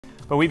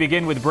But we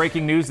begin with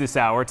breaking news this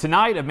hour.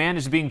 Tonight, a man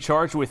is being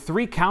charged with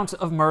 3 counts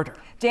of murder.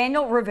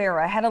 Daniel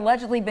Rivera had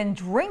allegedly been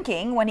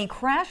drinking when he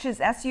crashed his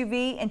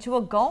SUV into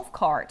a golf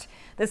cart.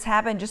 This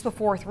happened just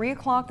before 3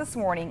 o'clock this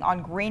morning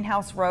on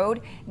Greenhouse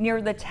Road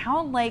near the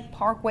Town Lake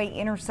Parkway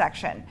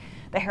intersection.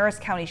 The Harris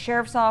County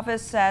Sheriff's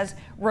Office says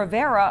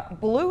Rivera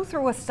blew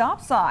through a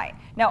stop sign.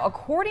 Now,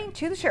 according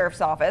to the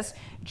Sheriff's Office,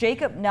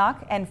 Jacob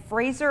Nuck and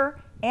Fraser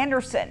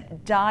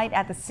Anderson died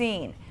at the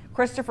scene.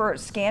 Christopher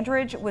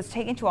Scandridge was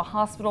taken to a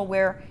hospital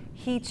where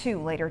he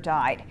too later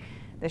died.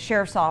 The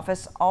Sheriff's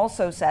Office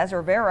also says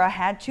Rivera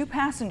had 2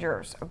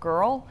 passengers, a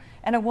girl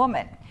and a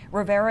woman.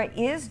 Rivera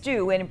is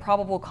due in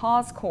probable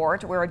cause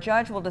court where a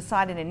judge will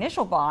decide an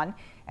initial bond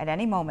at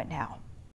any moment now.